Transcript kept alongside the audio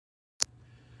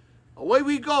away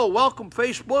we go. Welcome,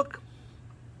 Facebook.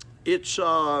 It's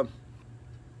time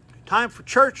for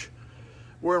church.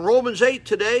 We're in Romans 8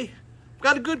 today. We've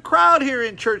got a good crowd here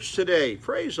in church today.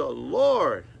 Praise the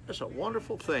Lord. That's a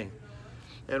wonderful thing.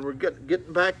 And we're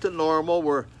getting back to normal.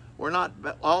 We're not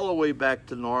all the way back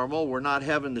to normal. We're not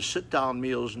having the sit-down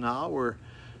meals now.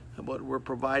 But we're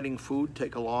providing food,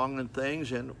 take along and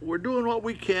things, and we're doing what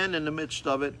we can in the midst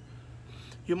of it.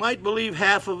 You might believe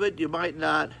half of it, you might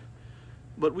not,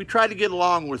 but we try to get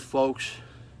along with folks.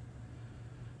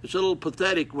 It's a little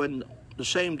pathetic when the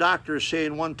same doctor is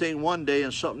saying one thing one day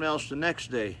and something else the next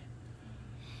day.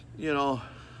 You know,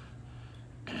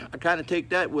 I kind of take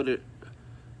that with a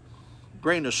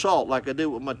grain of salt, like I did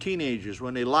with my teenagers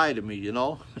when they lie to me, you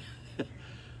know.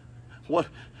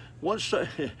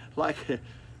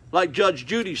 Like Judge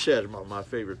Judy said, my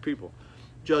favorite people,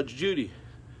 Judge Judy,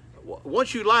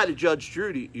 once you lie to Judge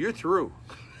Judy, you're through.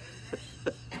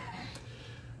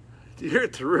 You're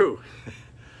through.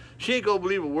 She ain't gonna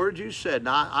believe a word you said.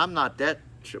 Now, I'm not that.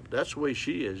 That's the way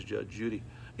she is, Judge Judy.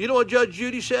 You know what Judge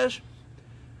Judy says?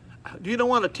 Do you know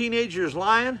when a teenager is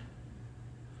lying?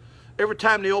 Every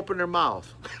time they open their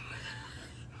mouth.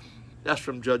 That's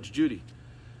from Judge Judy.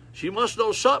 She must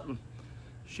know something.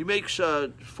 She makes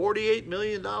 $48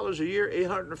 million a year,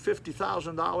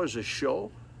 $850,000 a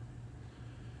show.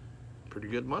 Pretty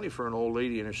good money for an old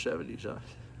lady in her 70s, huh?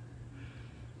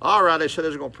 All right, I said I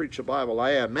was going to preach the Bible.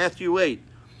 I am. Matthew 8,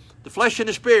 the flesh and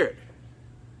the spirit.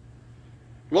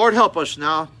 Lord, help us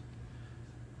now.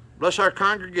 Bless our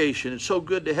congregation. It's so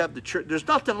good to have the church. There's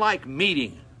nothing like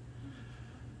meeting.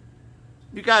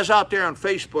 You guys out there on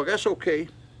Facebook, that's okay.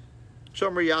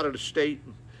 Some of you out of the state.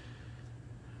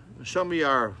 Some of you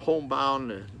are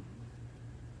homebound,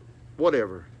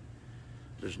 whatever.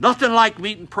 There's nothing like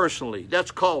meeting personally. That's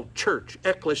called church,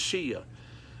 ecclesia,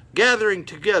 gathering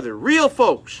together, real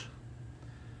folks.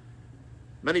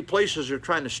 Many places are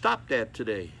trying to stop that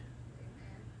today.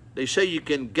 They say you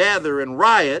can gather and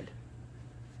riot.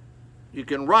 You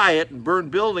can riot and burn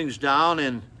buildings down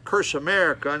and curse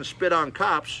America and spit on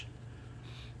cops.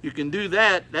 You can do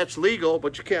that. That's legal,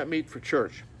 but you can't meet for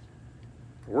church.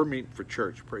 We're meeting for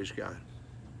church, praise God.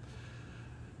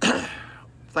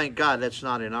 Thank God that's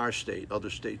not in our state. Other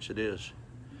states it is.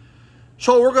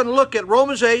 So we're going to look at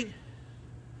Romans 8.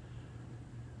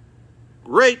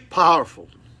 Great, powerful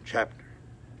chapter.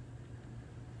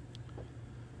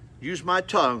 Use my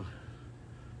tongue.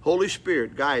 Holy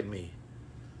Spirit, guide me.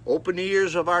 Open the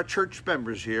ears of our church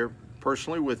members here,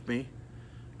 personally with me,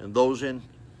 and those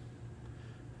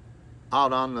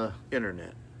out on the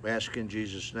internet. We ask in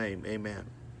Jesus' name, amen.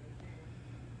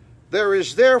 There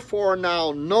is therefore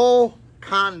now no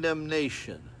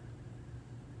condemnation.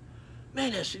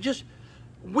 Man, that's just,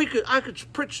 I could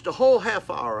preach the whole half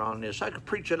hour on this. I could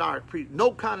preach an hour.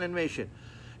 No condemnation.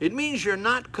 It means you're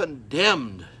not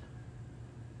condemned.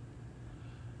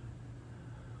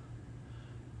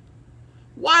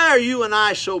 Why are you and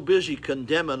I so busy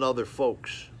condemning other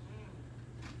folks?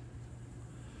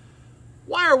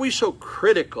 Why are we so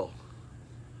critical?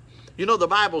 You know, the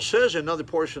Bible says in another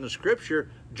portion of Scripture,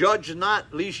 judge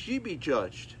not, lest ye be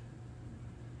judged.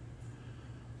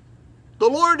 The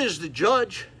Lord is the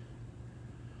judge.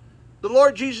 The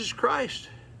Lord Jesus Christ.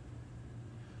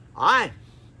 I'm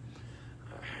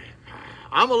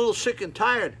a little sick and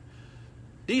tired.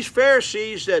 These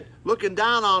Pharisees that looking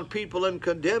down on people and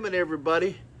condemning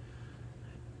everybody,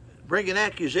 bringing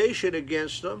accusation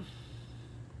against them.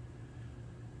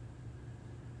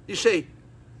 You say,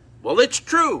 well, it's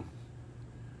true.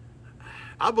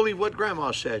 I believe what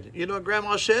Grandma said. You know what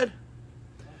Grandma said?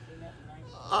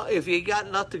 If you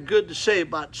got nothing good to say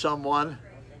about someone,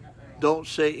 don't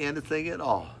say anything at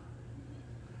all.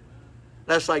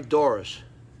 That's like Doris.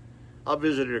 I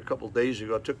visited her a couple of days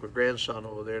ago. I took my grandson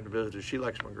over there to visit her. She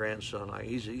likes my grandson.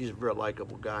 He's a very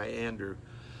likable guy, Andrew.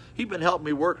 He's been helping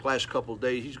me work last couple of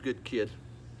days. He's a good kid.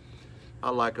 I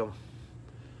like him.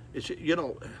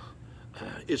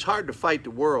 It's hard to fight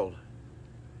the world.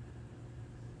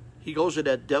 He goes to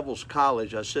that Devil's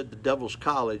College. I said the Devil's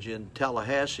College in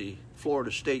Tallahassee,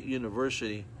 Florida State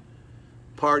University.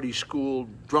 Party school,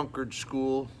 drunkard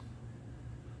school,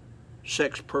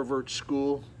 sex pervert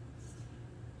school.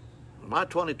 My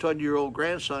 22-year-old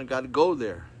grandson got to go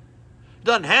there.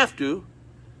 Doesn't have to.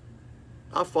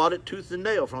 I fought it tooth and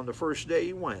nail from the first day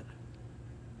he went.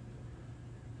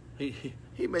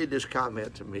 He made this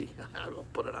comment to me. I'm going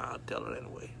to put it on, I'll tell it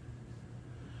anyway.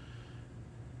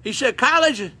 He said,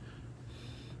 college,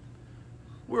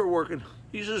 we were working.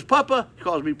 He says, Papa, he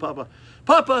calls me Papa.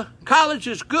 Papa, college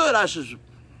is good. I says,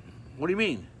 what do you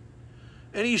mean?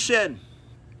 And he said,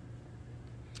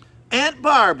 Aunt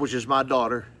Barb, which is my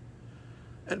daughter,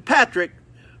 And Patrick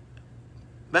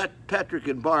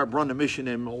and Barb run the mission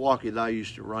in Milwaukee that I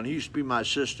used to run. He used to be my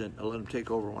assistant. I let him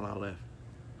take over when I left.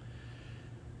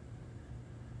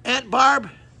 Aunt Barb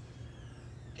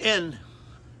and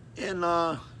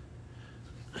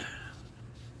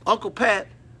Uncle Pat,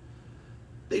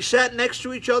 they sat next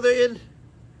to each other in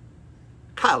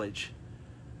college.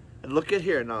 And look at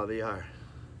here now they are.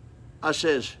 I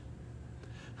says,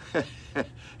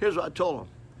 here's what I told them.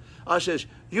 I says,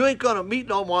 you ain't going to meet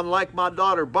no one like my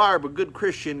daughter Barb, a good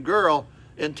Christian girl,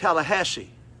 in Tallahassee.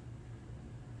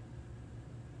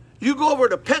 You go over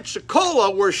to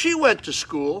Pensacola, where she went to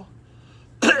school,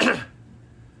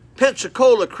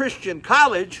 Pensacola Christian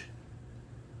College,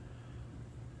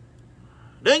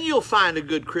 then you'll find a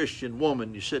good Christian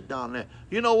woman. You sit down there.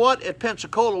 You know what? At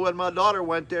Pensacola, when my daughter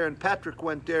went there and Patrick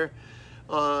went there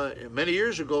many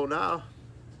years ago now,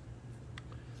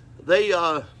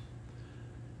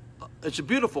 it's a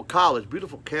beautiful college,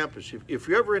 beautiful campus. If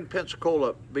you're ever in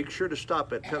Pensacola, make sure to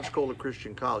stop at Pensacola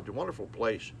Christian College. A wonderful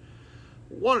place.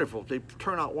 Wonderful. They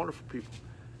turn out wonderful people.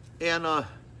 And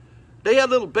they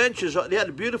had little benches. They had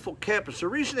a beautiful campus. The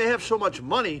reason they have so much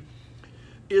money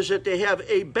is that they have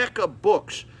Abeka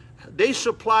Books. They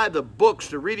supply the books,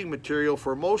 the reading material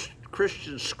for most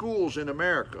Christian schools in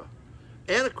America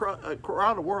and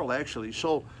around the world, actually.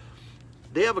 So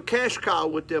they have a cash cow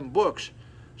with them books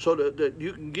so that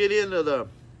you can get into the,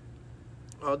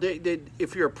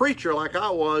 if you're a preacher like I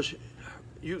was,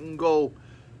 you can go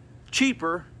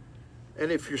cheaper,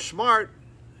 and if you're smart,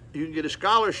 you can get a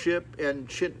scholarship,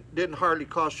 and shit didn't hardly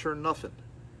cost her nothing.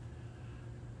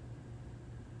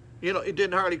 You know, it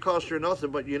didn't hardly cost her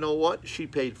nothing, but you know what? She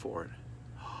paid for it.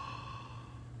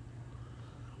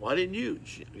 Why didn't you?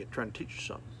 She's trying to teach you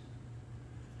something.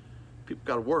 People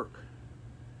got to work.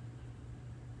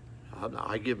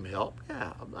 I give them help.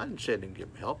 Yeah, I didn't say I didn't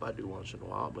give them help. I do once in a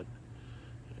while, but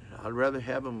I'd rather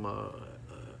have them.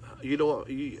 You know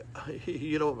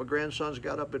what my grandson's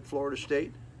got up at Florida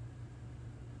State?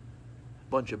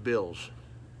 A bunch of bills,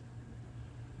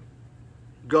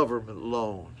 government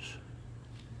loans.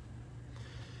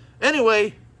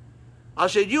 Anyway, I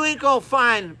said, you ain't gonna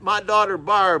find my daughter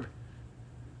Barb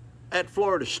at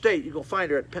Florida State. You're gonna find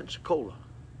her at Pensacola.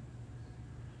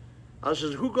 I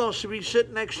says, who going to be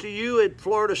sitting next to you at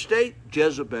Florida State?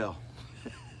 Jezebel.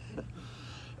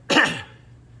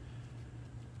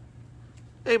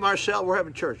 Hey, Marcel, we're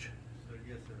having church.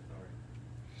 Yes, sir,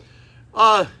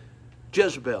 sorry.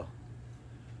 Jezebel.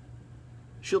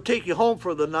 She'll take you home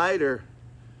for the night or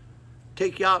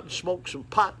take you out and smoke some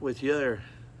pot with you or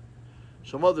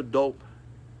some other dope.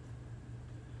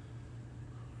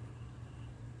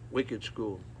 Wicked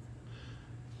school.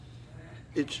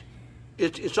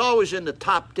 It's always in the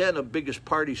top 10 of biggest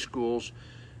party schools.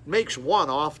 Makes one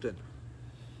often.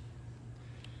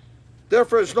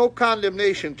 Therefore, there's no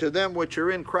condemnation to them which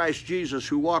are in Christ Jesus,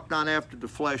 who walk not after the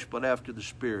flesh, but after the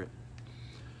Spirit.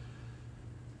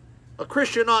 A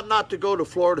Christian ought not to go to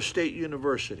Florida State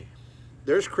University.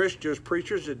 There's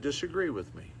preachers that disagree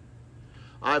with me.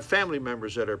 I have family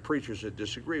members that are preachers that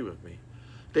disagree with me.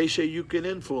 They say you can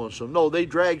influence them. No, they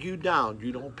drag you down.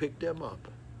 You don't pick them up.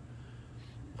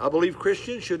 I believe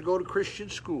Christians should go to Christian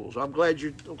schools. I'm glad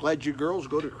your girls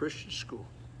go to Christian school.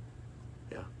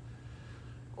 Yeah.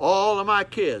 All of my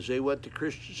kids, they went to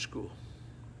Christian school.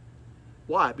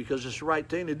 Why? Because it's the right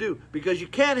thing to do. Because you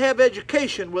can't have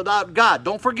education without God.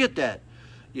 Don't forget that.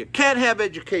 You can't have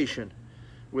education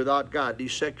without God.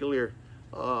 These secular,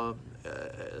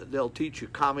 they'll teach you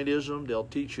communism. They'll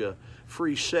teach you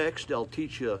free sex. They'll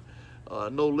teach you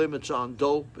no limits on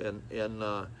dope and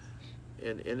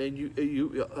then you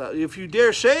if you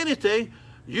dare say anything,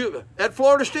 you at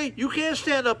Florida State, you can't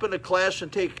stand up in a class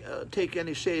and say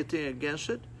anything against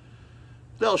it.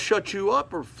 They'll shut you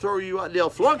up or throw you out.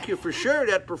 They'll flunk you for sure.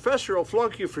 That professor will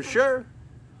flunk you for sure,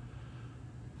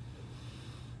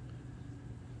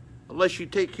 unless you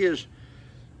take his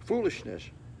foolishness.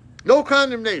 No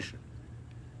condemnation,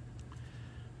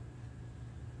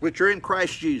 which are in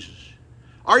Christ Jesus.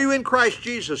 Are you in Christ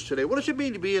Jesus today? What does it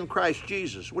mean to be in Christ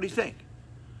Jesus? What do you think?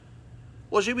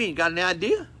 What does it mean? Got any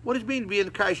idea? What does it mean to be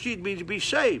in Christ Jesus? It means to be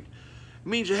saved. It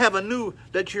means to have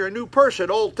that you're a new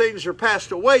person. Old things are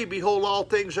passed away. Behold, all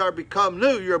things are become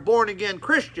new. You're a born-again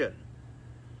Christian.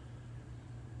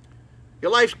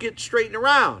 Your life gets straightened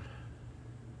around.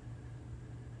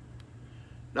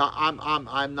 Now,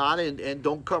 I'm not, and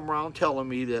don't come around telling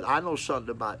me that I know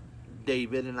something about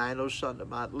David and I know something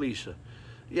about Lisa.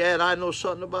 Yeah, and I know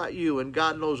something about you, and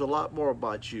God knows a lot more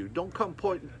about you. Don't come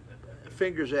pointing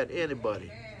fingers at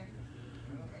anybody.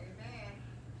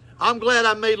 I'm glad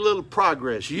I made a little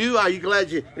progress. Are you glad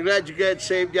you got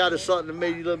saved out of something that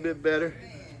made you a little bit better?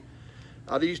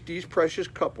 These precious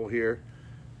couple here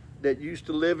that used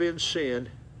to live in sin,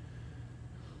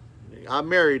 I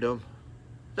married them.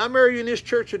 Did I marry you in this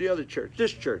church or the other church?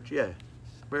 This church, yeah.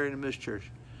 Married in this church.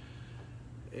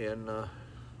 And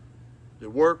they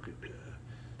work,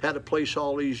 had a place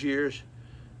all these years,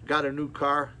 got a new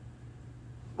car.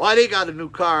 Why they got a new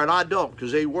car and I don't?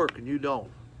 Because they work and you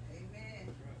don't.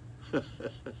 Amen.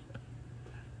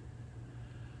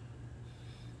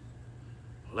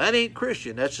 Well, that ain't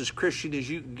Christian. That's as Christian as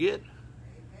you can get.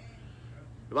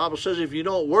 The Bible says if you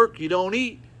don't work, you don't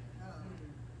eat.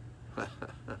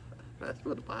 That's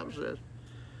what the Bible says.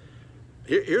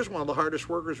 Here's one of the hardest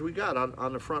workers we got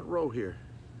on the front row here.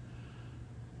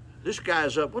 This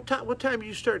guy's up. What time do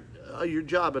you start your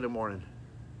job in the morning?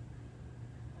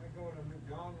 I go to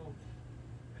McDonald's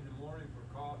in the morning for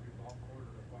coffee about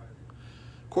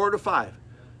 4:45. 4:45. Yeah.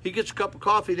 He gets a cup of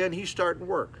coffee, then he's starting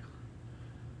work.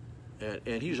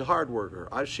 And he's a hard worker.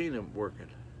 I've seen him working.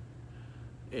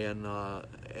 And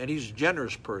he's a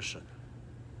generous person.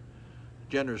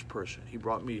 Generous person. He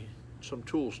brought me some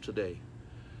tools today.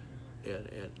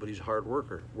 But he's a hard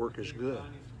worker. Work is good.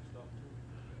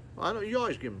 Well, I know you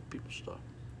always give people stuff.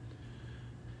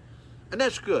 And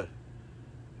that's good.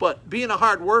 But being a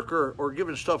hard worker or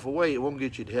giving stuff away, it won't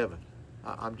get you to heaven.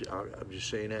 I'm just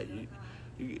saying that.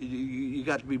 You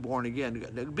got to be born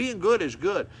again. Being good is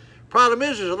good. Problem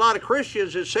is, there's a lot of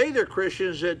Christians that say they're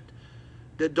Christians that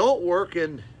don't work,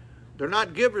 and they're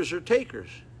not givers or takers.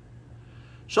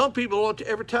 Some people,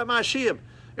 every time I see them,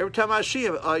 you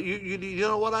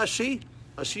know what I see?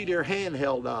 I see their hand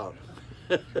held out.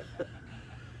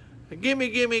 Gimme,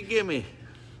 gimme, gimme.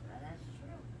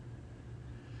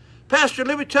 Pastor,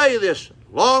 let me tell you this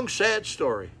long, sad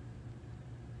story.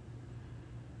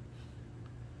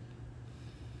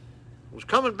 I was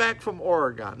coming back from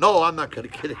Oregon. No, I'm not going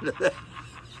to get into that.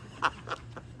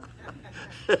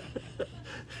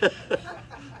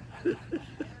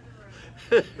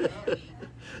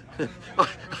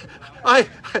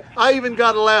 I even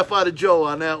got a laugh out of Joe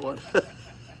on that one.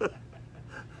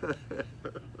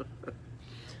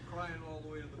 Crying all the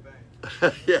way to the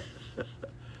bank. Yeah.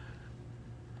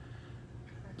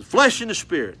 The flesh and the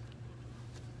spirit.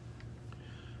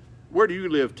 Where do you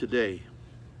live today?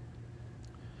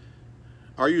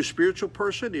 Are you a spiritual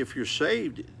person? If you're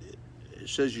saved, it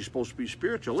says you're supposed to be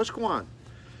spiritual. Let's go on.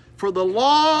 For the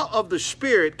law of the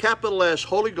Spirit, capital S,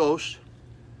 Holy Ghost,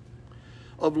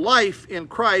 of life in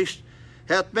Christ,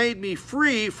 hath made me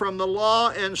free from the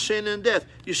law and sin and death.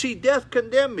 You see, death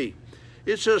condemned me.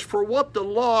 It says, for what the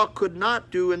law could not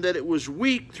do, and that it was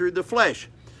weak through the flesh.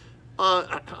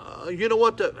 You know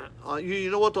what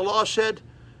the law said?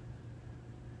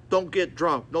 Don't get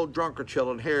drunk. No drunkard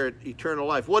shall inherit eternal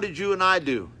life. What did you and I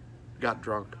do? Got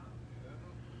drunk.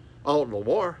 Oh, no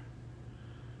more.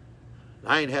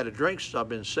 I ain't had a drink since I've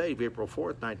been saved, April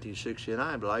 4th,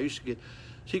 1969. But I used to get,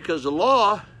 see, because the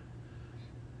law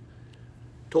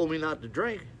told me not to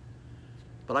drink.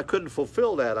 But I couldn't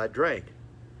fulfill that. I drank.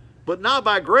 But now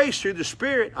by grace through the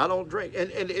Spirit, I don't drink.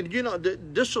 And you know,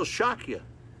 this will shock you.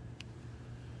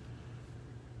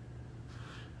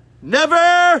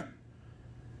 Never,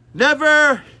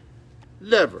 never,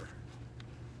 never.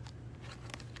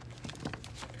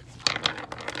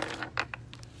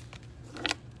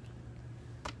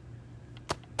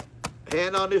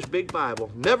 Hand on this big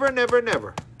Bible. Never, never,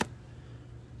 never.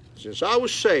 Since I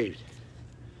was saved,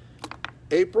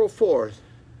 April 4th,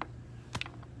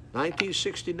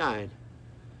 1969,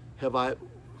 have I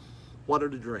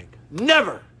wanted to drink.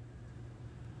 Never.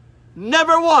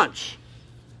 Never once.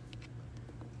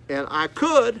 And I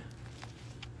could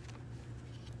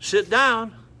sit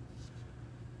down,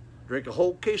 drink a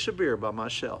whole case of beer by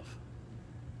myself.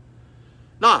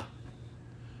 Now,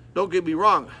 don't get me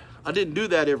wrong. I didn't do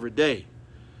that every day.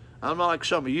 I'm not like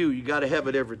some of you. You got to have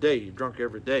it every day. You're drunk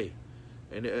every day.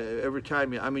 And every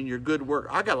time, I mean, you're good work.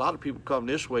 I got a lot of people come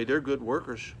this way. They're good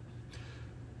workers.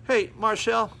 Hey,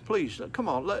 Marcel, please, come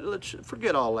on. Let's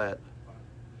forget all that.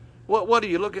 What do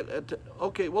you look at?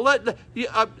 Okay, well, what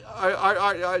I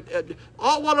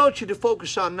want you to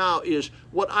focus on now is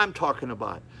what I'm talking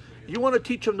about. You want to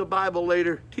teach them the Bible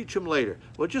later? Teach them later.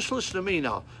 Well, just listen to me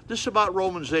now. This is about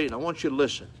Romans 8, and I want you to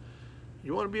listen.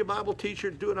 You want to be a Bible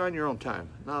teacher? Do it on your own time,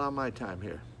 not on my time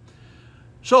here.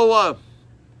 So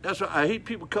that's why I hate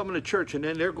people coming to church and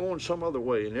then they're going some other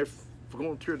way and they're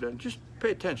going through that. Just pay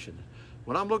attention.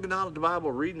 When I'm looking down at the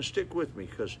Bible, read and stick with me,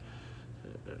 because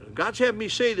God's having me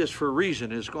say this for a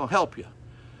reason. It's going to help you.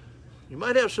 You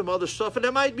might have some other stuff, and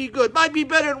it might be good. Might be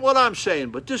better than what I'm saying,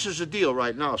 but this is the deal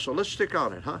right now, so let's stick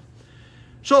on it, huh?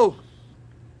 So,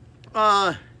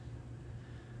 how'd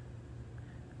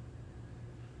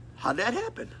that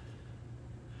happen?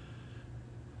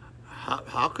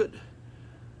 How could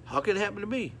it happen to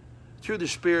me? Through the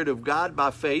Spirit of God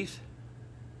by faith.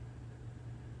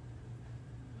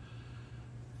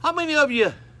 How many of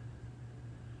you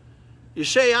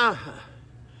say, I'm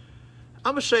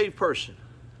a saved person?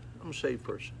 I'm a saved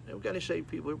person. Have we got any saved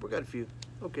people? We've got a few.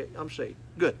 Okay, I'm saved.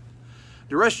 Good.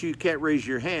 The rest of you can't raise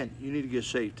your hand. You need to get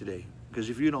saved today. Because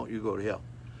if you don't, you go to hell.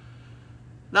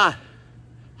 Now,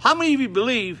 how many of you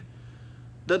believe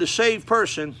that a saved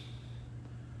person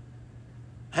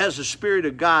has the Spirit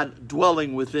of God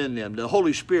dwelling within them? The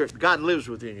Holy Spirit, God lives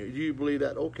within you. Do you believe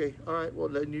that? Okay, all right. Well,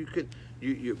 then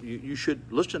you should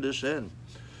listen to this and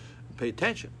pay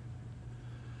attention.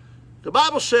 The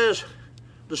Bible says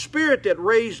the Spirit that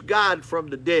raised God from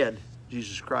the dead,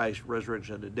 Jesus Christ,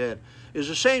 resurrection of the dead, is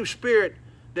the same Spirit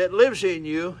that lives in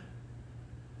you.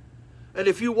 And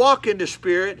if you walk in the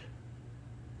Spirit,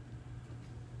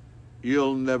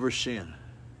 you'll never sin.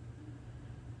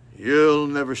 You'll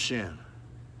never sin.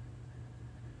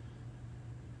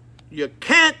 You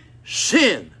can't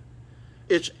sin.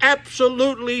 It's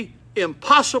absolutely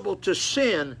impossible to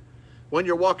sin when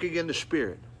you're walking in the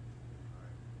Spirit.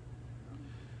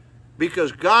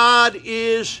 Because God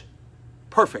is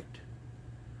perfect.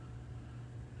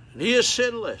 And He is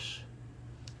sinless.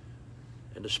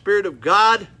 And the Spirit of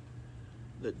God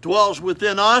that dwells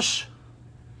within us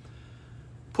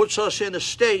puts us in a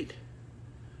state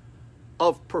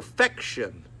of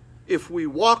perfection if we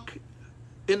walk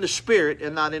in the Spirit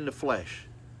and not in the flesh.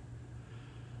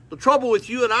 The trouble with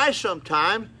you and I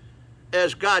sometimes,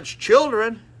 as God's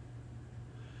children,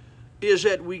 is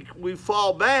that we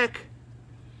fall back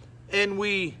and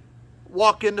we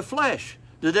walk in the flesh.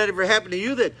 Did that ever happen to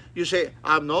you, that you say,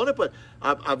 I've known it, but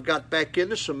I've got back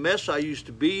into some mess I used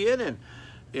to be in,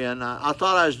 and I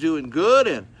thought I was doing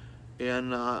good,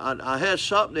 and I had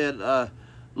something that,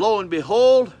 lo and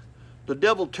behold, the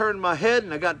devil turned my head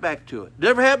and I got back to it. Did it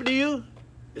ever happen to you?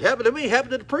 It happened to me. It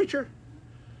happened to the preacher.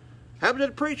 Happened to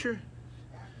the preacher.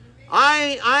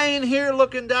 I ain't here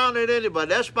looking down at anybody.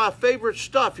 That's my favorite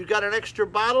stuff. You got an extra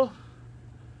bottle?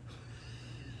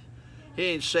 He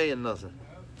ain't saying nothing.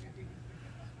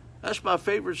 That's my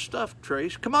favorite stuff,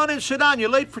 Trace. Come on in and sit down. You're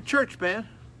late for church, man.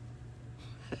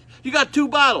 You got 2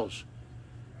 bottles.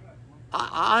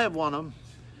 I have one of them.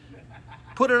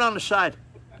 Put it on the side.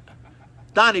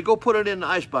 Donnie, go put it in the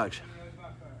icebox.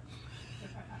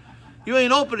 You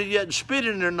ain't opened it yet and spit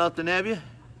in there nothing, have you?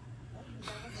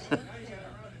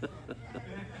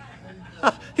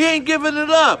 He ain't giving it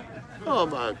up. Oh,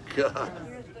 my God.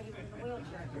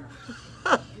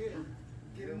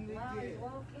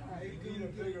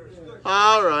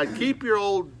 All right, keep your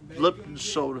old Lipton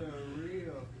soda.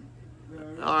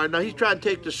 All right, now he's trying to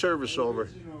take the service over.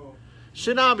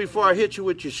 Sit down before I hit you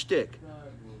with your stick.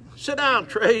 Sit down,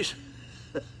 Trace.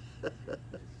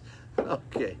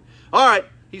 Okay. All right,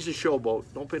 he's a showboat.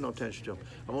 Don't pay no attention to him.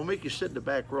 I'm going to make you sit in the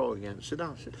back row again. Sit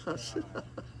down, sit down, sit down.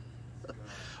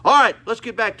 All right, let's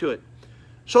get back to it.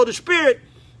 So the Spirit,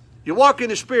 you walk in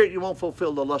the Spirit, you won't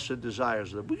fulfill the lust and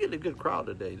desires. We're getting a good crowd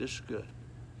today. This is good.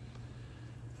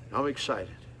 I'm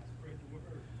excited.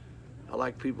 I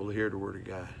like people to hear the Word of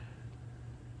God.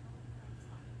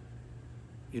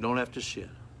 You don't have to sin.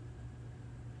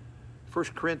 1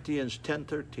 Corinthians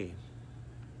 10:13.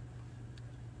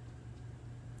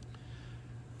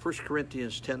 1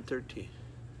 Corinthians 10:13.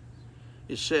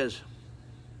 It says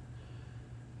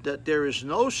that there is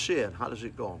no sin. How does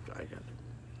it go? I got it.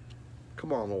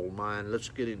 Come on, old man. Let's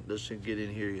get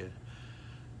in here yet.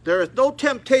 There is no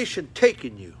temptation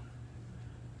taken you,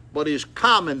 but is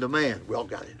common to man. Well,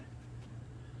 got it.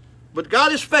 But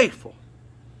God is faithful,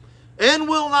 and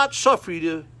will not suffer you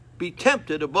to be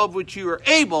tempted above which you are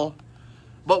able,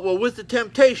 but will with the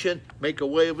temptation make a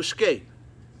way of escape.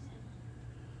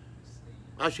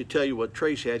 I should tell you what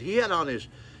Trace had. He had on his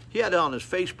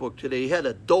Facebook today. He had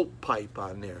a dope pipe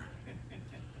on there.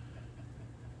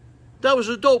 That was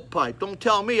a dope pipe. Don't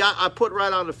tell me. I put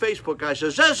right on the Facebook. I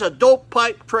says, "That's a dope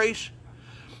pipe, Trace."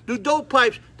 Do dope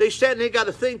pipes, they stand and they got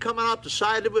a thing coming out the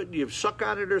side of it and you suck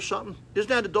on it or something? Isn't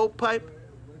that a dope pipe?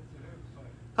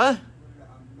 Huh?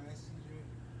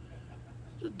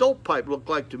 The dope pipe looked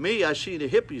like to me. I see the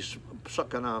hippies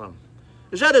sucking on them.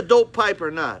 Is that a dope pipe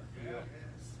or not?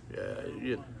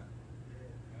 Yeah.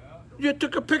 You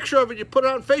took a picture of it. You put it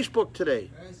on Facebook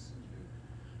today.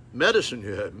 Medicine.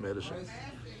 Yeah, medicine.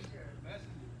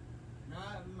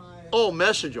 Oh,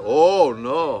 Messenger. Oh,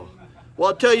 no. Well,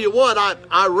 I'll tell you what,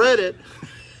 I read it.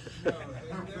 No,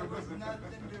 there was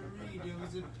nothing to read. It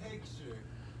was a picture.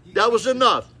 That was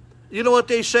enough. You know what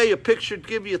they say? A picture would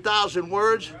give you 1,000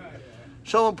 words.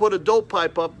 Someone put a dope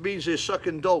pipe up, means they're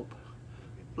sucking dope.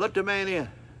 Let the man in.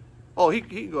 Oh, he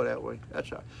can go that way.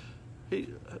 That's all right.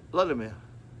 Let him in.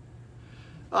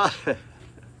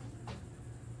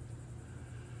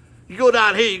 You go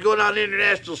down here, you go down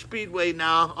International Speedway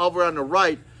now, over on the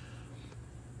right,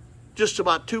 just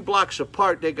about 2 blocks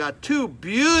apart, they got 2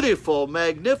 beautiful,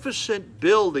 magnificent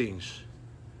buildings.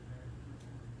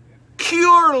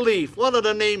 Cure Leaf. One of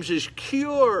the names is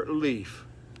Cure Leaf.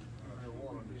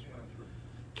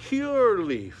 Cure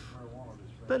Leaf.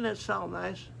 Doesn't that sound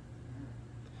nice?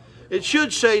 It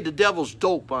should say the devil's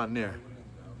dope on there.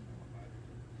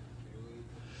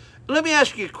 Let me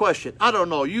ask you a question. I don't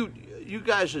know. You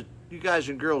guys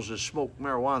and girls that smoke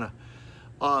marijuana,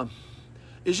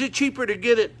 is it cheaper to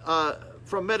get it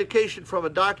from medication from a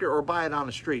doctor or buy it on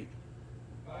the street?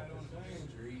 Buy it on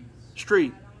the street.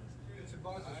 Street. It's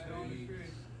about the street.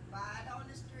 Buy it on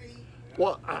the street.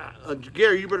 Well,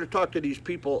 Gary, you better talk to these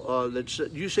people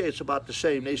you say it's about the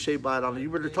same. They say buy it on. You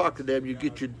better talk to them. You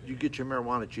get your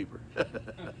marijuana cheaper. Get it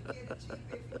cheaper if you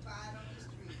buy it on the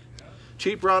street.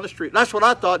 Cheaper on the street. That's what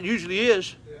I thought. Usually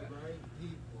is. The right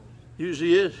people.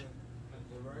 Usually is.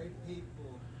 The right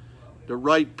people. The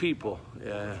right people.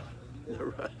 Yeah.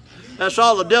 That's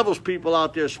all the devil's people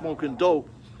out there smoking dope.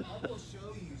 I will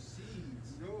show you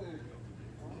seeds.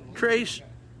 Trace,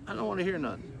 I don't want to hear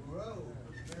nothing. Grow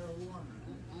marijuana.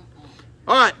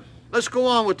 All right, let's go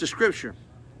on with the scripture.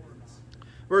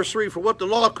 Verse 3, for what the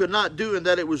law could not do in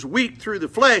that it was weak through the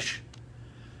flesh,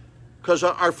 because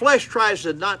our flesh tries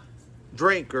to not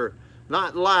drink or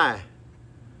not lie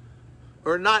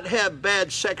or not have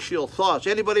bad sexual thoughts.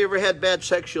 Anybody ever had bad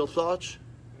sexual thoughts?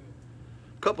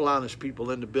 A couple honest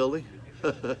people in the building.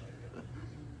 The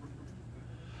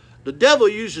devil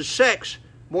uses sex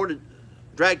more to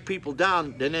drag people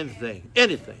down than anything.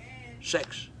 Anything.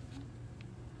 Sex.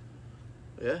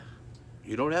 Yeah?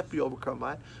 You don't have to be overcome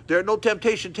by it. There are no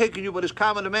temptation taking you, but is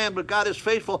common to man. But God is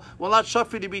faithful, will not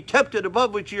suffer you to be tempted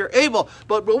above which you are able.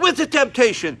 But with the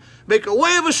temptation, make a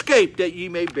way of escape that ye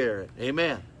may bear it.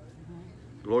 Amen.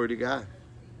 Glory to God.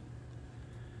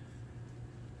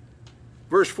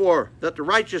 Verse 4, that the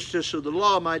righteousness of the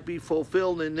law might be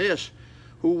fulfilled in this,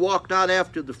 who walk not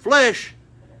after the flesh,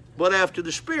 but after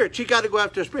the Spirit. You got to go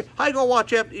after the Spirit. How you going to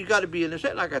watch after? You got to be in this.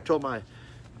 Like I told I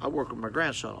work with my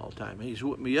grandson all the time. He's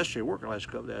with me yesterday working last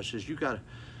couple of days. I says,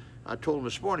 I told him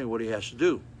this morning what he has to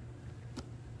do.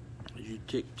 You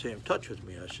stay in touch with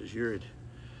me. I says,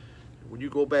 when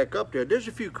you go back up there's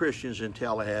a few Christians in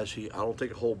Tallahassee. I don't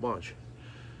think a whole bunch.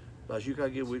 But you got to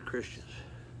get with Christians.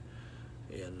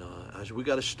 And I said, we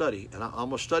got to study. And I'm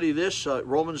going to study this,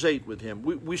 Romans 8 with him.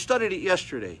 We studied it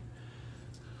yesterday.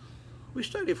 We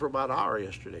studied it for about an hour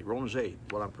yesterday, Romans 8,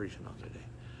 what I'm preaching on today.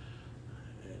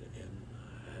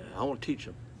 And I want to teach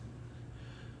them.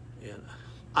 And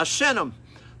I sent them.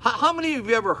 How many of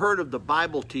you ever heard of the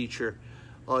Bible teacher,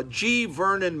 G.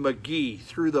 Vernon McGee,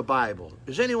 Through the Bible?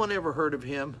 Has anyone ever heard of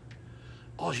him?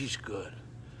 Oh, he's good.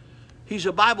 He's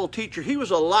a Bible teacher. He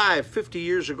was alive 50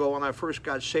 years ago when I first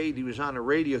got saved. He was on the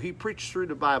radio. He preached through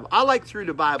the Bible. I like through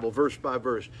the Bible, verse by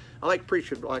verse. I like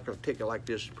preaching, like I'll take it like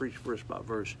this, preach verse by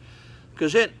verse.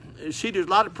 Because see, there's a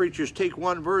lot of preachers take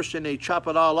one verse and they chop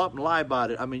it all up and lie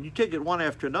about it. I mean, you take it one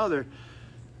after another,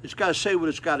 it's got to say what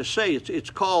it's got to say. It's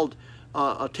called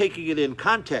taking it in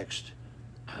context.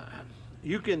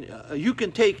 You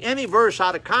can take any verse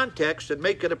out of context and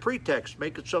make it a pretext,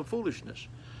 make it some foolishness.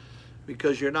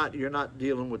 Because you're not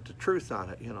dealing with the truth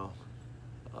on it, you know.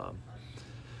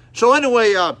 So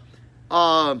anyway,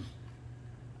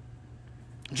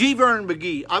 G. Vernon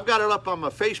McGee, I've got it up on my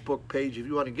Facebook page. If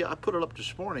you want to get, I put it up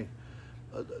this morning.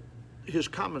 His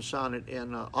comments on it,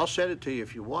 and I'll send it to you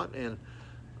if you want. And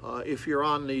if you're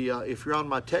on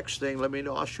my text thing, let me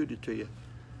know. I'll shoot it to you.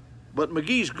 But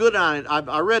McGee's good on it.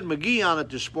 I read McGee on it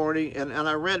this morning, and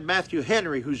I read Matthew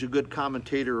Henry, who's a good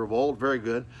commentator of old, very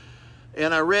good.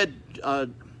 And I read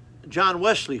John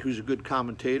Wesley, who's a good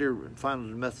commentator, and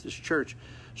founded the Methodist Church.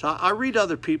 So I read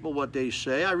other people, what they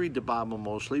say. I read the Bible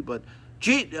mostly. But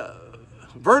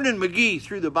Vernon McGee,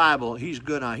 Through the Bible, he's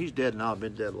good on. He's dead now.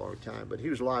 Been dead a long time. But he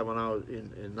was alive when I was in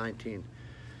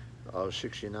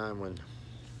 1969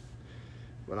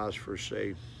 when I was first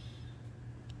saved.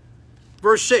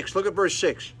 Verse 6. Look at verse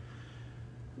 6.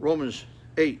 Romans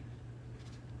 8.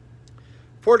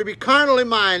 For to be carnally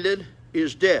minded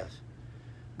is death,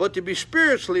 but to be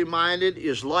spiritually minded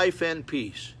is life and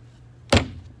peace.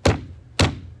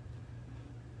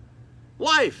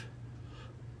 Life.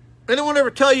 Anyone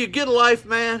ever tell you, get a life,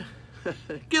 man?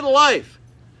 Get a life.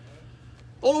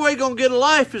 Only way you're going to get a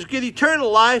life is get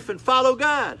eternal life and follow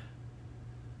God.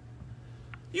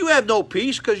 You have no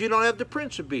peace because you don't have the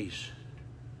Prince of Peace.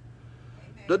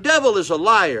 The devil is a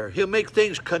liar. He'll make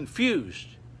things confused.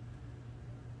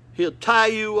 He'll tie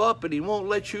you up and he won't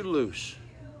let you loose.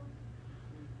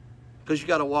 Because you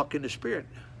got to walk in the Spirit.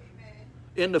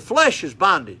 In the flesh is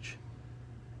bondage.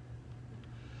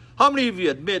 How many of you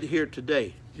admit here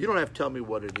today? You don't have to tell me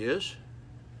what it is.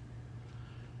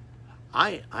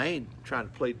 I ain't trying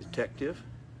to play detective.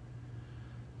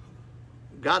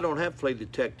 God don't have to play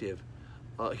detective.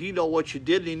 He know what you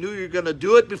did and he knew you were going to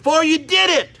do it before you did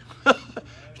it.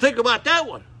 Think about that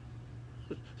one.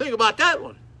 Think about that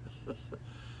one.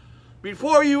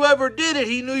 Before you ever did it,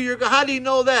 he knew you're going to. How do you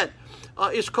know that?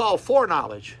 It's called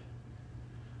foreknowledge.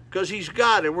 Because he's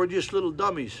God and we're just little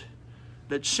dummies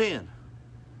that sin,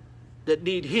 that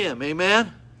need him.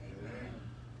 Amen?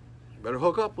 You better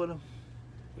hook up with him.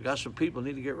 We got some people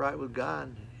need to get right with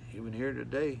God, even here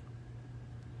today.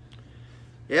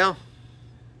 Yeah?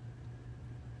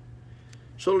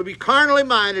 So to be carnally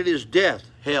minded is death,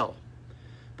 hell.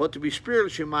 But to be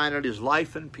spiritually minded is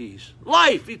life and peace.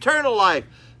 Life, eternal life,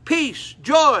 peace,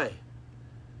 joy,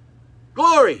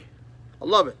 glory. I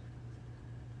love it.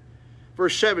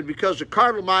 Verse 7, because the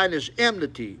carnal mind is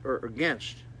enmity or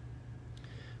against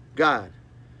God.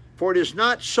 For it is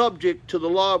not subject to the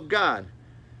law of God,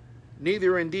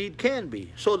 neither indeed can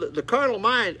be. So the carnal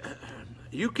mind,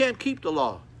 you can't keep the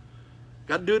law.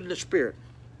 Got to do it in the Spirit.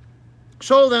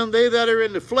 So then, they that are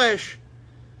in the flesh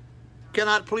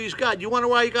cannot please God. You wonder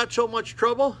why you got so much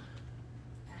trouble?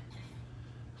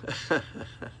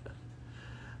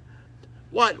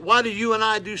 Why do you and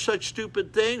I do such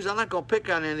stupid things? I'm not going to pick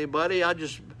on anybody. I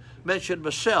just mentioned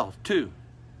myself, too.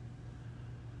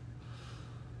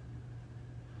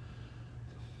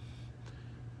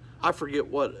 I forget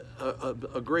what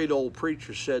a great old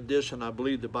preacher said this, and I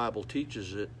believe the Bible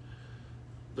teaches it.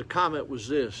 The comment was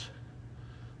this: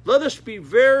 let us be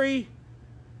very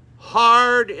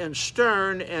hard and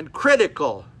stern and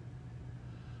critical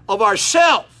of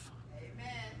ourselves,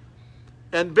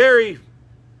 and very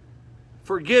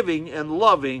forgiving and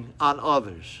loving on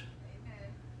others.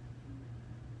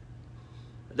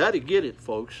 That'll get it,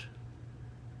 folks.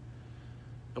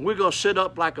 And we're going to sit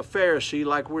up like a Pharisee,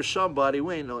 like we're somebody.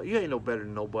 You ain't no better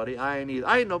than nobody. I ain't either.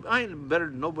 I ain't better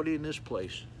than nobody in this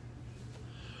place.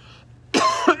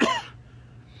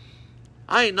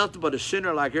 I ain't nothing but a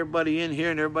sinner like everybody in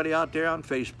here and everybody out there on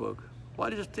Facebook. Why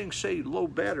does this thing say low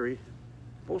battery?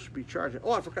 Supposed to be charging.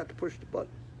 Oh, I forgot to push the button.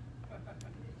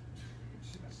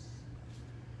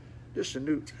 This is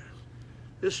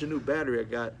a new battery I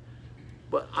got.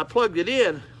 But I plugged it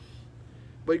in,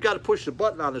 but you got to push the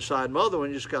button on the side. My other one,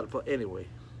 you just got to put. Anyway,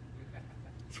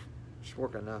 it's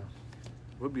working now.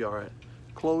 We'll be all right.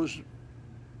 Close.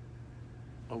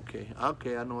 Okay,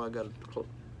 I know I got to close.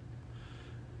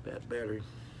 Bad battery.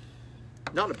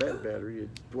 Not a bad battery,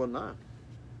 it's one not.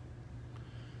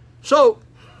 So,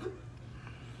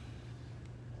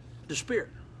 the Spirit.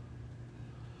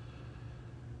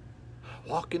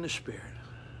 Walk in the Spirit.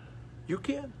 You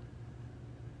can.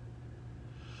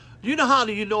 Do you know how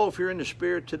do you know if you're in the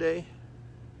Spirit today?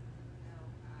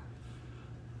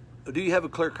 Or do you have a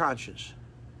clear conscience?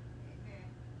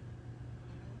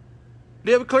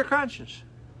 Do you have a clear conscience?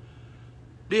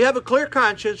 Do you have a clear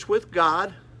conscience with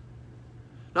God?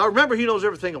 Now remember, he knows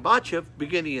everything about you,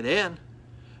 beginning and end.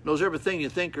 Knows everything you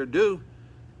think or do.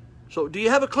 So do you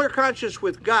have a clear conscience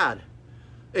with God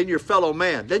and your fellow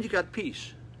man? Then you got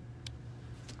peace.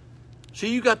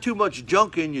 See, you got too much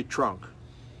junk in your trunk.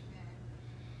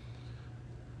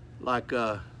 Like,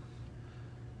 who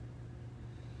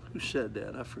said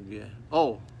that? I forget.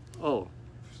 Oh.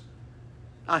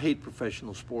 I hate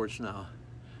professional sports now.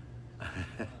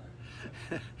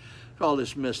 All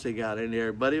this mess they got in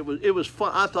there, but it was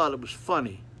fun. I thought it was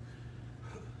funny.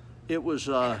 It was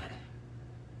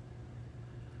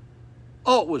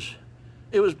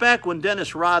it was back when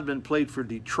Dennis Rodman played for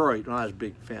Detroit, and I was a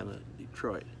big fan of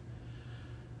Detroit.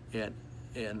 And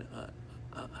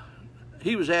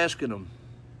he was asking them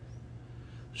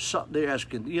something. They're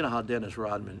asking, you know how Dennis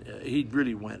Rodman, he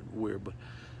really went weird, but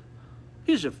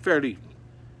he's a fairly,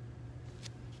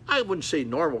 I wouldn't say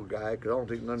normal guy, because I don't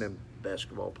think none of them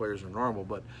basketball players are normal,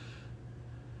 but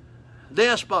they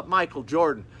asked about Michael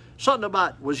Jordan. Something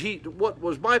about, what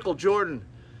was Michael Jordan,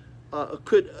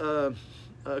 could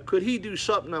he do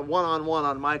something one-on-one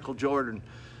on Michael Jordan?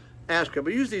 Ask him.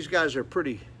 But usually these guys are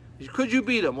pretty, could you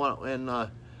beat him?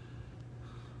 And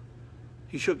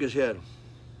he shook his head.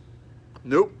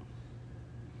 Nope.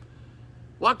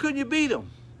 Why couldn't you beat him?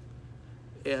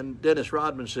 And Dennis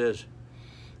Rodman says,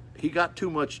 he got too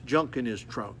much junk in his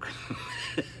trunk.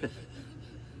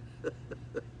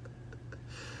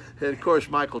 And of course,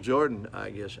 Michael Jordan,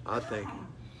 I think,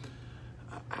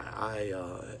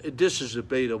 this is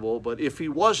debatable, but if he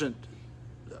wasn't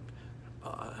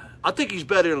I think he's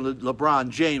better than LeBron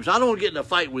James. I don't want to get in a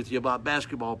fight with you about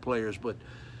basketball players, but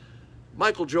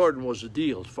Michael Jordan was the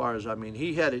deal as far as, I mean,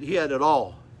 he had it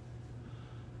all.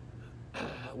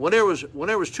 When there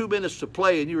was 2 minutes to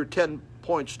play and you were 10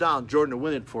 points down, Jordan will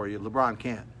win it for you. LeBron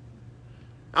can't.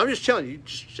 I'm just telling you,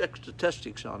 just check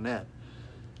statistics on that.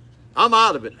 I'm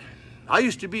out of it. I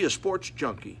used to be a sports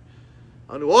junkie.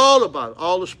 I knew all about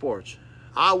all the sports.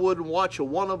 I wouldn't watch a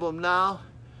one of them now,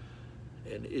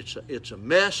 and it's a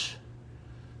mess.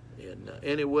 And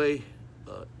anyway,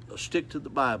 stick to the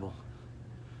Bible.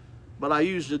 But I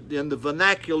used it in the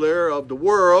vernacular of the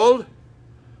world.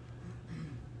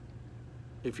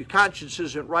 If your conscience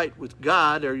isn't right with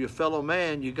God or your fellow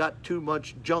man, you got too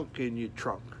much junk in your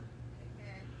trunk.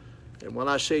 And when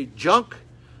I say junk,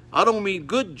 I don't mean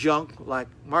good junk like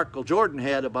Michael Jordan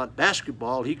had about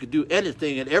basketball. He could do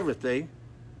anything and everything.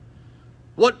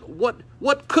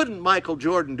 What couldn't Michael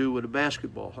Jordan do with a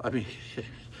basketball? I mean,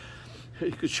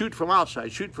 he could shoot from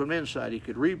outside, shoot from inside. He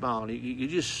could rebound.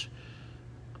 He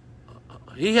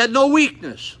had no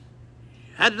weakness.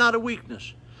 Had not a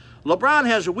weakness. LeBron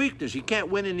has a weakness. He can't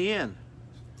win in the end.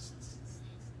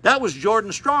 That was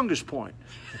Jordan's strongest point.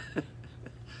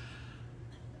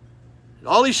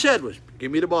 All he said was,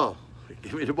 give me the ball.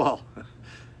 Give me the ball.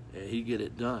 And he'd get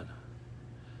it done.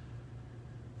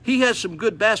 He has some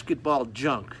good basketball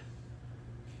junk.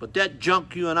 But that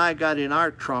junk you and I got in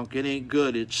our trunk, it ain't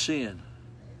good. It's sin.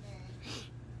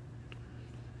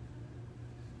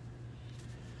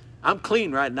 I'm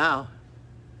clean right now.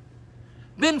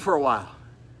 Been for a while.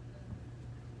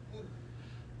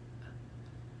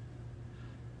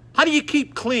 How do you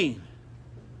keep clean?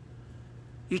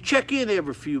 You check in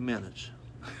every few minutes.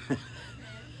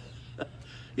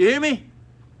 You hear me?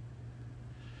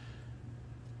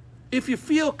 If you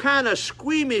feel kind of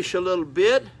squeamish a little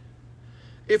bit,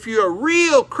 if you're a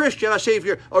real Christian, I say if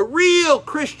you're a real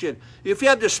Christian, if you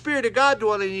have the Spirit of God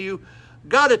dwelling in you,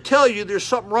 God will tell you there's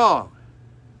something wrong.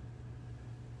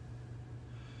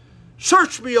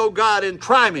 Search me, O God, and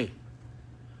try me.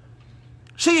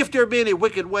 See if there be any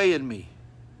wicked way in me.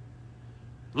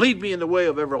 Lead me in the way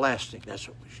of everlasting. That's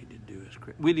what we should do as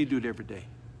Christians. We need to do it every day.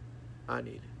 I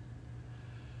need it.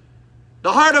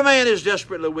 The heart of man is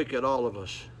desperately wicked, all of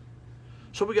us.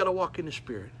 So we got to walk in the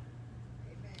Spirit.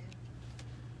 Amen.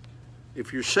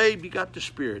 If you're saved, you got the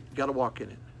Spirit. You got to walk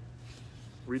in it.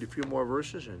 Read a few more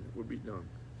verses and we'll be done.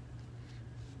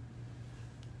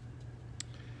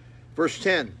 Verse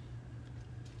 10.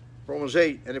 Romans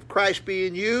 8. And if Christ be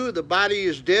in you, the body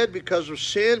is dead because of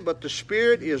sin, but the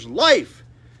Spirit is life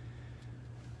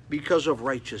because of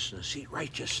righteousness. See,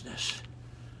 righteousness.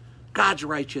 God's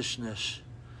righteousness.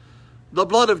 The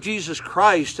blood of Jesus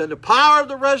Christ and the power of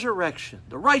the resurrection.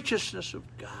 The righteousness of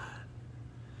God.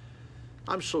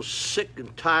 I'm so sick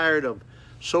and tired of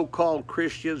so-called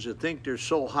Christians that think they're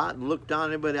so hot and look down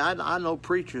on everybody. I know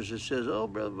preachers that says, oh,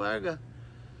 Brother Varga.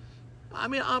 I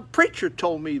mean, a preacher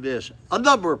told me this. A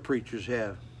number of preachers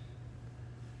have.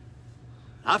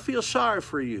 I feel sorry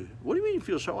for you. What do you mean you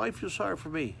feel sorry? Why do you feel sorry for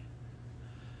me?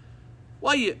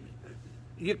 Well,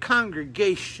 your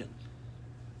congregation.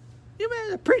 You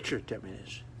mean the preacher tell me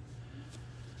this.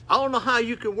 I don't know how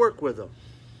you can work with them.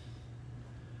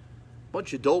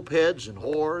 Bunch of dope heads and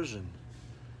whores and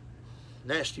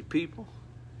nasty people.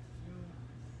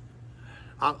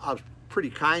 I was pretty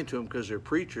kind to them because they're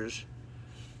preachers.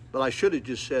 But I should have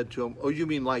just said to them, oh, you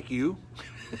mean like you?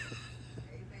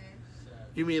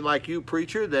 You mean like you,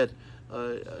 preacher, that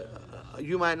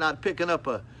you might not be picking up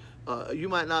a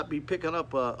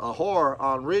whore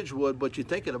on Ridgewood, but you're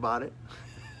thinking about it.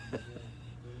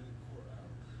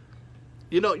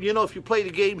 You know, if you play the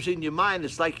games in your mind,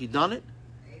 it's like you done it.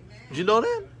 Did you know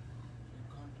that?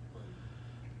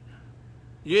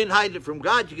 You ain't hiding it from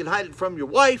God. You can hide it from your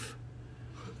wife.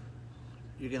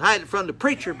 You can hide it from the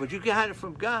preacher, but you can't hide it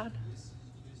from God.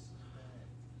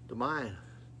 The mind.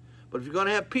 But if you're going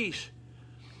to have peace,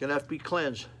 you're going to have to be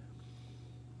cleansed.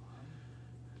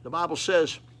 The Bible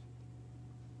says,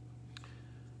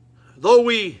 though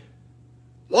we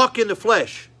walk in the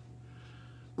flesh,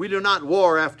 we do not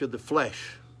war after the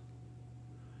flesh.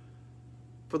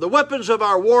 For the weapons of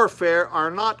our warfare are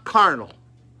not carnal,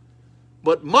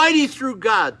 but mighty through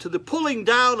God to the pulling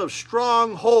down of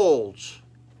strongholds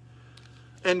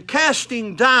and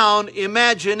casting down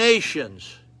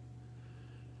imaginations.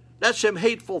 That's them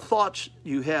hateful thoughts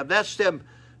you have. That's them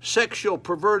sexual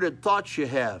perverted thoughts you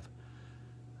have.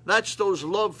 That's those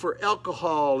love for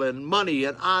alcohol and money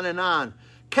and on.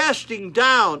 Casting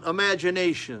down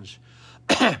imaginations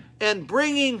and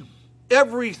bringing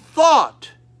every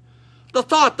thought, the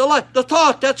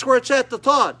thought, that's where it's at, the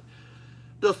thought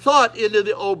into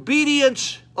the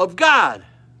obedience of God.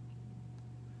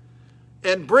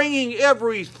 and bringing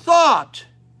every thought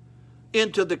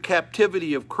into the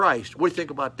captivity of Christ. What do you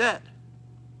think about that?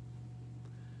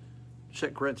 2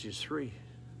 Corinthians 3.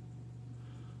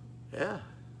 Yeah,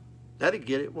 that'll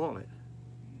get it, won't it?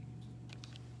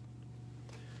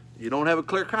 You don't have a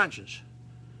clear conscience.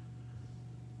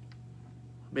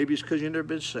 Maybe it's because you've never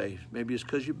been saved. Maybe it's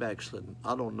because you're backslidden.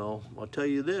 I don't know. I'll tell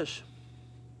you this.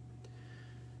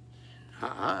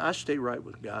 I stay right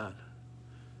with God.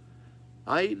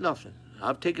 I ain't nothing.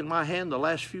 I've taken my hand the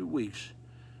last few weeks,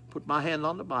 put my hand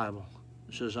on the Bible,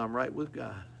 and says I'm right with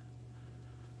God.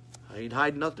 I ain't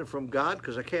hiding nothing from God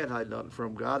because I can't hide nothing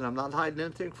from God, and I'm not hiding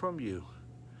anything from you.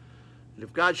 And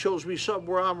if God shows me something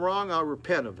where I'm wrong, I'll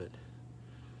repent of it.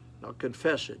 I'll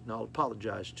confess it, and I'll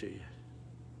apologize to you.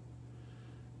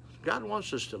 God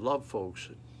wants us to love folks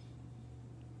and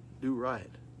do right.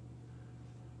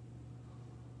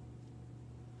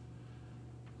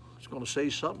 I was going to say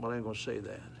something, but I ain't going to say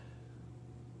that.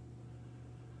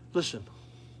 Listen,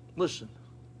 listen.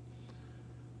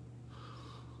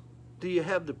 Do you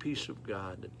have the peace of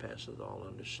God that passeth all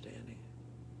understanding?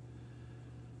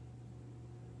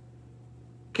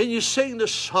 Can you sing the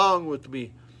song with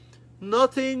me?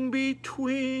 Nothing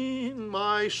between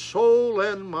my soul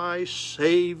and my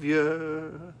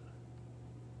Savior.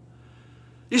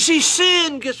 You see,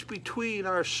 sin gets between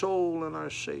our soul and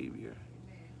our Savior.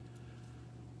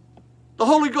 The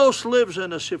Holy Ghost lives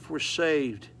in us if we're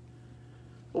saved.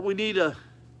 But we need to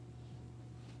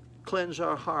cleanse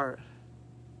our heart.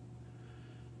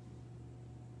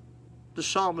 The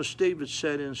psalmist David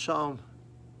said in Psalm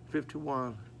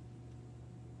 51,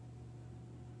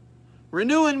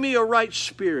 renew in me a right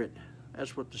spirit.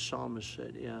 That's what the psalmist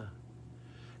said, yeah.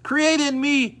 Create in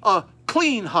me a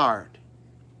clean heart.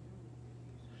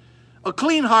 A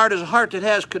clean heart is a heart that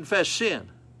has confessed sin.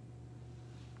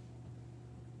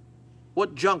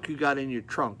 What junk you got in your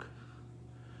trunk?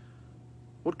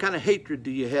 What kind of hatred do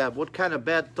you have? What kind of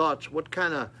bad thoughts? What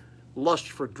kind of lust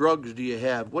for drugs do you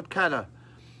have? What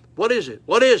is it?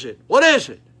 What is it? What is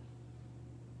it?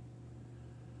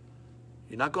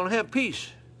 You're not going to have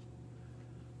peace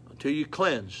until you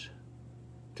cleanse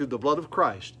through the blood of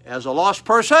Christ as a lost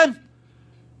person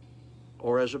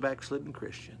or as a backslidden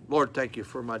Christian. Lord, thank you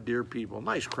for my dear people.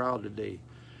 Nice crowd today.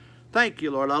 Thank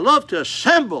you, Lord. I love to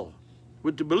assemble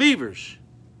with the believers.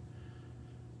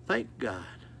 Thank God.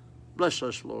 Bless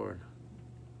us, Lord.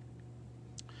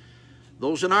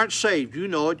 Those that aren't saved, you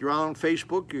know it. You're on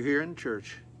Facebook. You're here in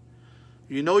church.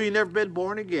 You know you've never been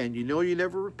born again. You know you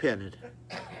never repented.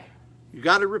 You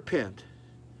got to repent.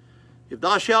 If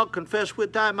thou shalt confess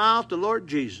with thy mouth the Lord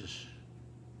Jesus,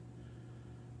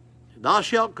 if thou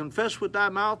shalt confess with thy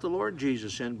mouth the Lord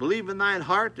Jesus, and believe in thine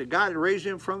heart that God raised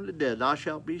him from the dead, thou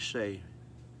shalt be saved.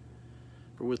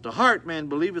 For with the heart man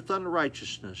believeth unto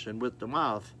righteousness, and with the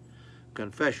mouth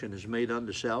confession is made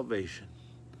unto salvation.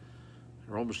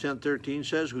 Romans 10:13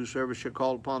 says, whosoever shall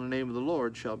call upon the name of the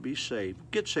Lord shall be saved.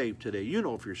 Get saved today. You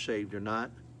know if you're saved or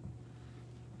not.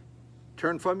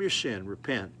 Turn from your sin.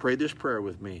 Repent. Pray this prayer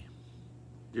with me.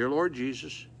 Dear Lord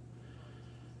Jesus,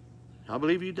 I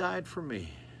believe you died for me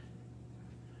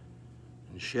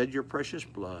and shed your precious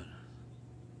blood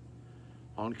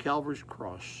on Calvary's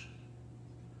cross.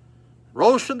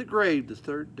 Rose from the grave the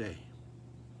third day,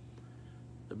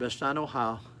 the best I know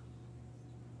how,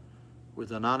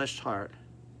 with an honest heart.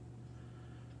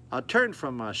 I turn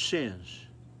from my sins,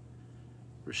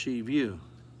 receive you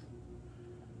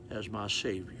as my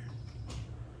Savior.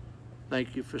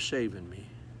 Thank you for saving me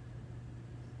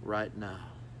right now.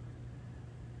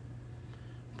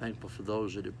 Thankful for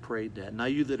those that have prayed that. Now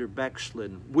you that are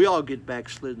backslidden, we all get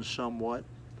backslidden somewhat.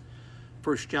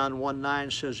 1 John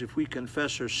 1:9 says, if we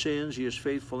confess our sins, he is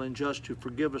faithful and just to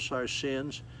forgive us our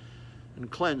sins and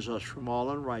cleanse us from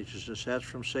all unrighteousness. That's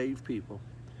from saved people.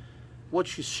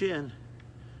 What's your sin?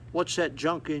 What's that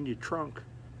junk in your trunk,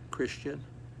 Christian?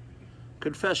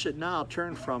 Confess it now.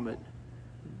 Turn from it.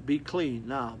 Be clean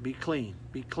now. Be clean.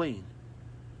 Be clean.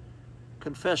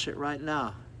 Confess it right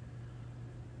now.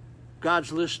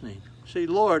 God's listening. Say,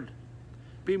 Lord,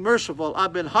 be merciful.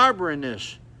 I've been harboring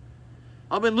this.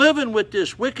 I've been living with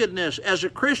this wickedness as a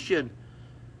Christian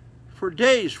for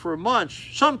days, for months,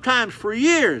 sometimes for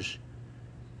years.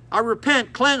 I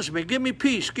repent. Cleanse me. Give me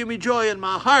peace. Give me joy in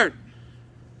my heart.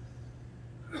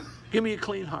 Give me a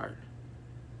clean heart.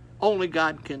 Only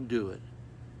God can do it.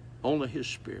 Only his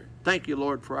Spirit. Thank you,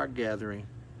 Lord, for our gathering.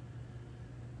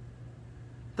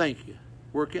 Thank you.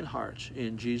 Work in hearts.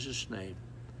 In Jesus' name,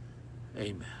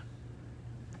 amen.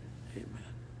 Amen.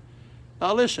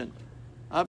 Now listen.